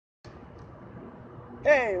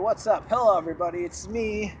Hey, what's up? Hello, everybody. It's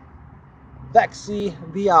me, Vexy,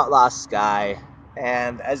 the Outlaw Sky.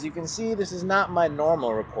 And as you can see, this is not my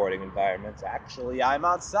normal recording environment. Actually, I'm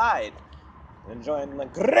outside, enjoying the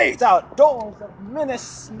great outdoors of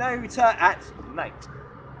Minnesota at night.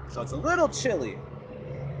 So it's a little chilly.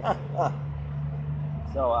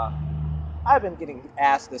 So, I've been getting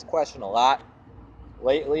asked this question a lot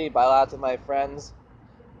lately by lots of my friends,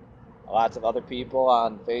 lots of other people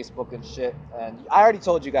on Facebook and shit. And I already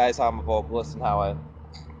told you guys how I'm a vocalist and how I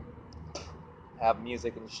have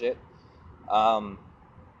music and shit. So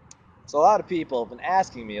a lot of people have been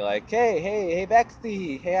asking me like, hey,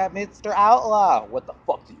 Vexy, hey, I'm Mr. Outlaw. What the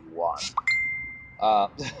fuck do you want? Uh,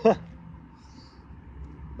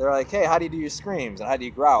 they're like, hey, how do you do your screams and how do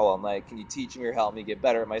you growl? I'm like, can you teach me or help me get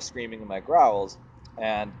better at my screaming and my growls?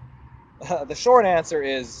 And the short answer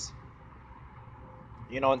is,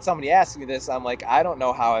 when somebody asks me this, I'm like, I don't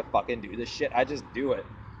know how I fucking do this shit. I just do it.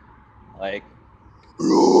 Like,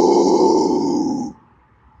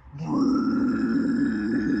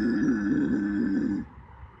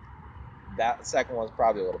 that second one's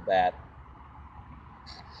probably a little bad.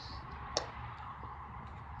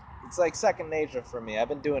 It's like second nature for me. I've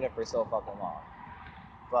been doing it for so fucking long.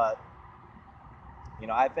 But,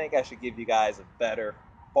 I think I should give you guys a better,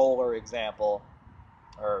 fuller example,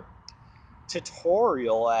 or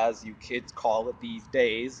tutorial, as you kids call it these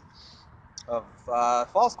days, of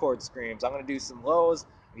false chord screams. I'm going to do some lows.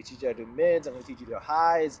 I'm going to teach you how to do mids. I'm going to teach you to do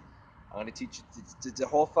highs. I'm going to teach you the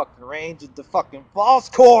whole fucking range of the fucking false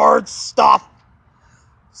chord stuff.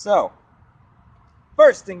 So,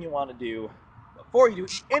 first thing you want to do before you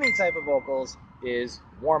do any type of vocals is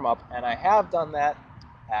warm up, and I have done that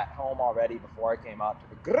at home already before I came out to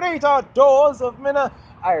the great outdoors of Minna.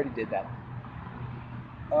 I already did that.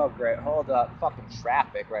 Oh great, hold up, fucking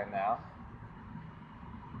traffic right now.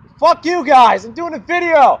 Fuck you guys, I'm doing a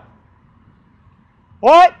video.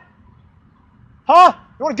 What? Huh?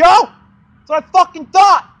 You wanna go? That's what I fucking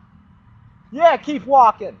thought. Yeah, keep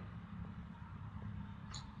walking.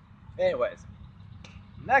 Anyways,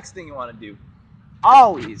 next thing you want to do,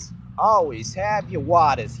 always have your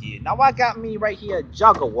waters here. Now I got me right here a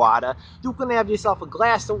jug of water. You can have yourself a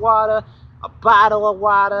glass of water, a bottle of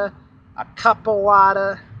water, a cup of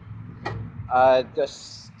water, the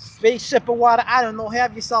spaceship of water. I don't know,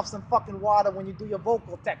 have yourself some fucking water when you do your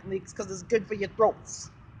vocal techniques because it's good for your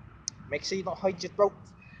throats. Make sure you don't hurt your throat.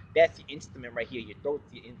 That's your instrument right here. Your throat's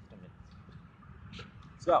your instrument.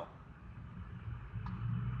 So,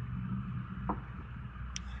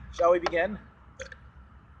 shall we begin?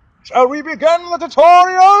 Shall we begin the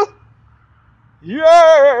tutorial?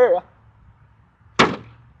 Yeah!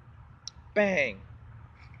 Bang.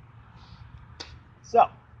 So,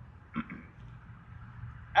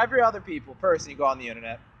 every other person you go on the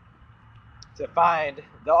internet to find,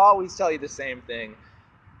 they'll always tell you the same thing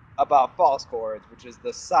about false chords, which is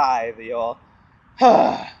the sigh, the old,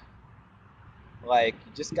 like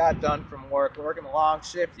you just got done from working a long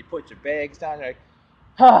shift, you put your bags down, you're like,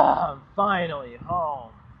 I'm finally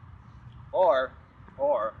home. Or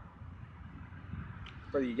for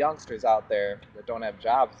the youngsters out there that don't have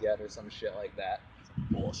jobs yet or some shit like that. Some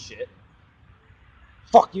bullshit.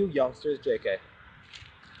 Fuck you, youngsters, JK.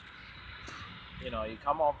 You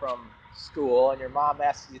come home from school and your mom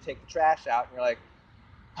asks you to take the trash out, and you're like,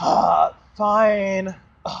 fine.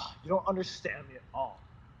 You don't understand me at all.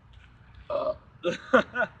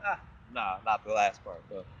 No, not the last part,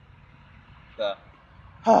 but the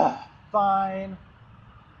fine.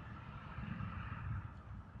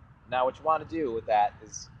 Now, what you want to do with that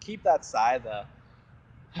is keep that side,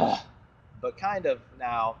 but kind of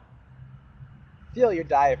now feel your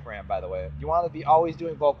diaphragm, by the way. You want to be always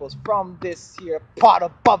doing vocals from this here part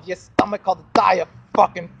above your stomach called the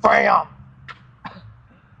diaphragm.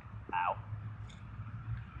 Ow.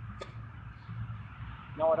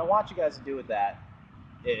 Now, what I want you guys to do with that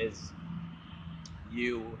is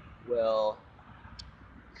you will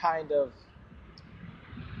kind of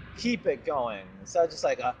keep it going. Instead of just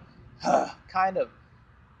like a kind of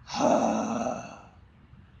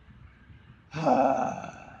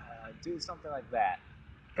do something like that.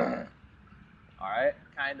 Alright?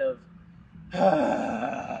 Kind of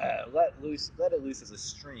let it loose as a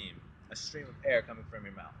stream of air coming from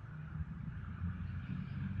your mouth.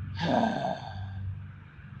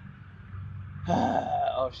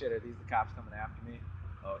 Oh shit, are these the cops coming after me?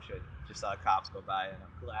 Oh shit, just saw cops go by and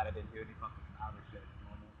I'm glad I didn't do any fucking other shit at the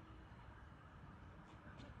moment.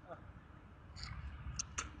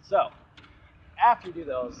 So, after you do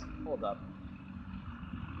those, hold up.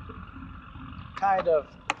 Kind of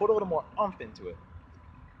put a little more oomph into it.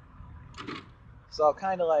 So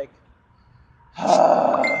kind of like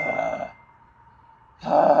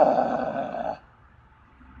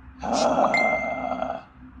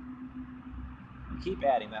Keep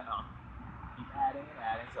adding that on. Keep adding and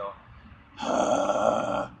adding. So.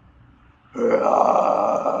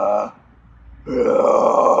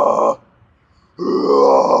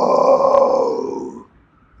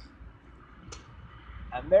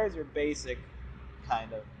 And there's your basic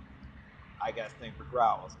kind of, I guess, thing for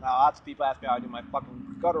growls. Now, lots of people ask me how I do my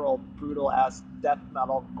fucking guttural, brutal ass, death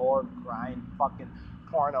metal, gore grind, fucking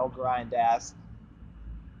porno grind ass,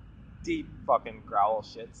 deep fucking growl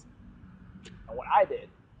shits. And what I did,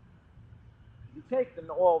 you take the,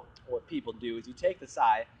 well, what people do is you take the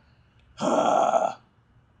sigh. God,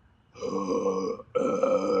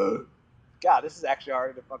 this is actually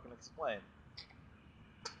harder to fucking explain.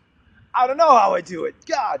 I don't know how I do it.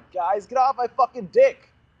 God, guys, get off my fucking dick.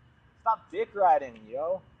 Stop dick riding,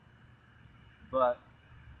 yo. But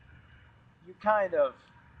you kind of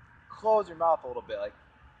close your mouth a little bit, like.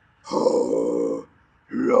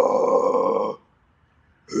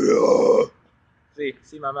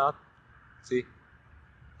 See my mouth? See?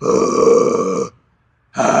 Kind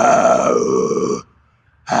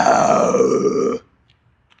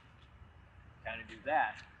of do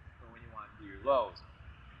that for when you want to do your lows.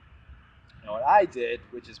 Now, what I did,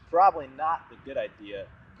 which is probably not the good idea,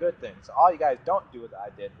 good thing. So all you guys don't do what I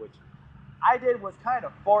did, which I did was kind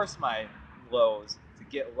of force my lows to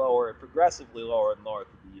get lower, progressively lower and lower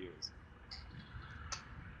through the years.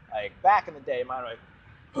 Like back in the day, mine was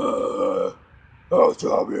like, "How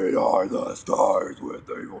coming are the stars when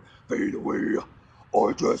they fade away?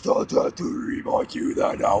 Or just a to remind you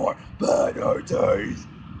that now are better days."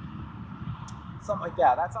 Something like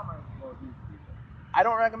that. That's how my lows used to be. I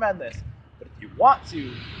don't recommend this, but if you want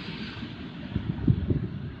to,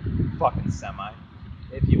 fucking semi.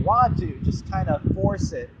 If you want to, just kind of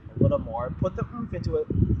force it a little more. Put the oomph into it.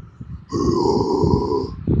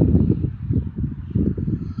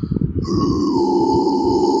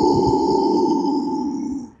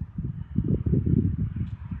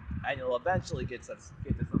 And you'll eventually get to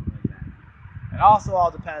something like that. It also all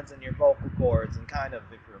depends on your vocal cords and kind of,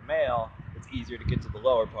 if you're a male, it's easier to get to the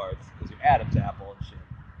lower parts because you're Adam's apple and shit.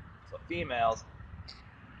 So females,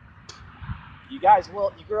 you guys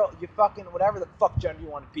will, you fucking whatever the fuck gender you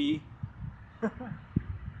want to be,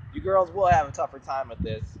 you girls will have a tougher time with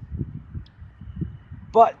this.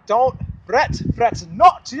 But don't fret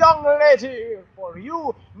not, young lady, for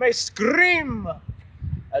you may scream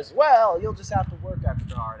as well. You'll just have to work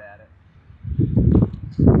extra hard at it.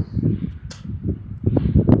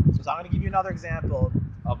 So I'm going to give you another example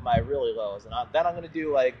of my really lows, and then I'm going to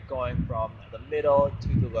do like going from the middle to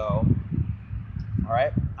the low. All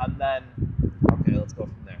right, and then okay, let's go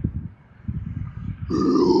from there.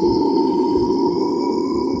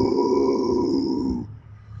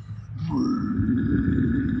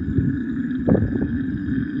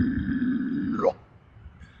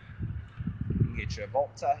 You get your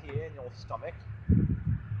Volta here in your stomach.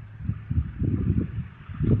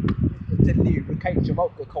 To lubricate your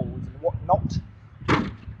vocal cords and whatnot.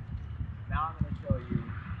 Now I'm going to show you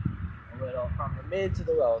a little from the mid to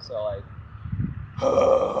the low, so like.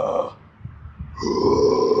 Oh,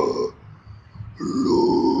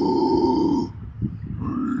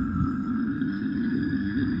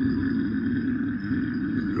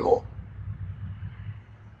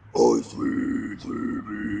 sweet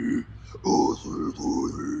baby. Oh, sweet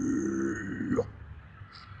baby.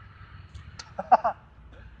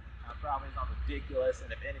 That probably sounds ridiculous,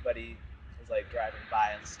 and if anybody is like driving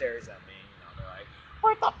by and stares at me, they're like,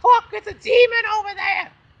 "What the fuck? It's a demon over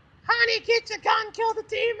there! Honey, get your gun, kill the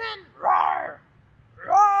demon! Roar!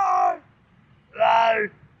 Roar!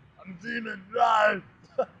 Roar! I'm a demon! Roar!"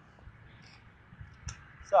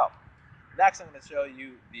 So, next I'm going to show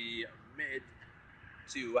you the mid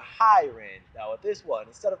to high range. Now with this one,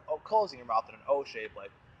 instead of closing your mouth in an O shape,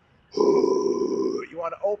 like, you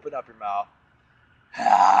want to open up your mouth.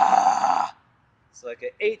 It's like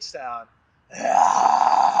an H sound.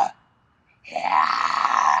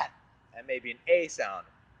 And maybe an A sound.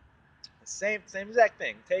 The same exact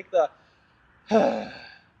thing. Take the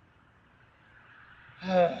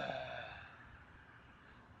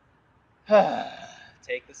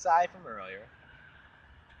take the sigh from earlier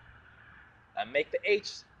and make the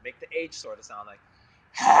H sort of sound like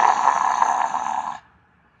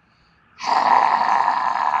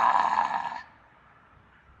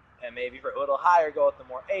and maybe for a little higher go with the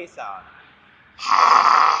more A sound.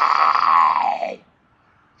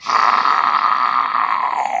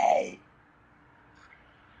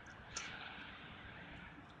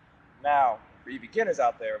 Now, for you beginners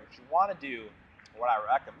out there, what you want to do, what I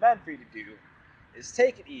recommend for you to do, is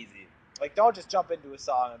take it easy. Like, don't just jump into a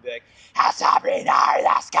song and be like, how stubborn are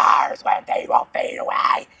the scars when they won't fade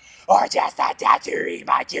away? Or just a debt to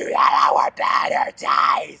remind you that our better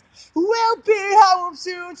days will be home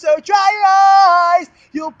soon, so dry your eyes,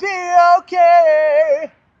 you'll be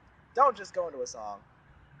okay. Don't just go into a song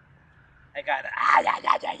and kind of,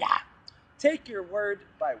 take your word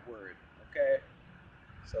by word, okay?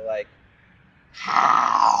 So, like,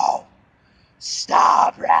 how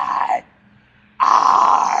stubborn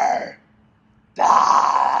are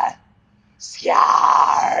the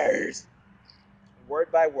scars? Word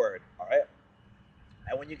by word, all right?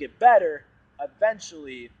 And when you get better,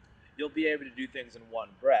 eventually you'll be able to do things in one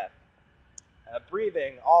breath.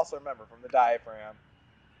 Breathing, also remember, from the diaphragm.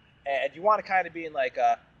 And you want to kind of be in like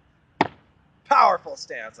a powerful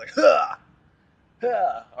stance, like, huh,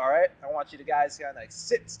 huh, all right? I want you to guys kind of like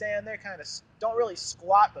sit, stand there, kind of don't really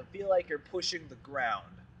squat, but feel like you're pushing the ground.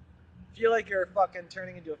 Feel like you're fucking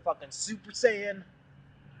turning into a fucking Super Saiyan,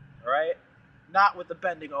 all right? Not with the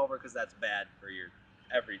bending over, because that's bad for your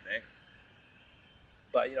everything.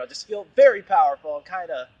 But, you know, just feel very powerful and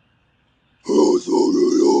kind of...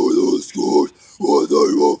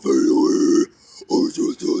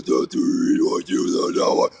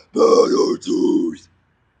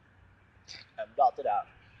 and belt it out.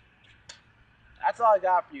 That's all I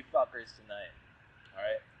got for you fuckers tonight. All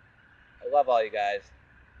right? I love all you guys.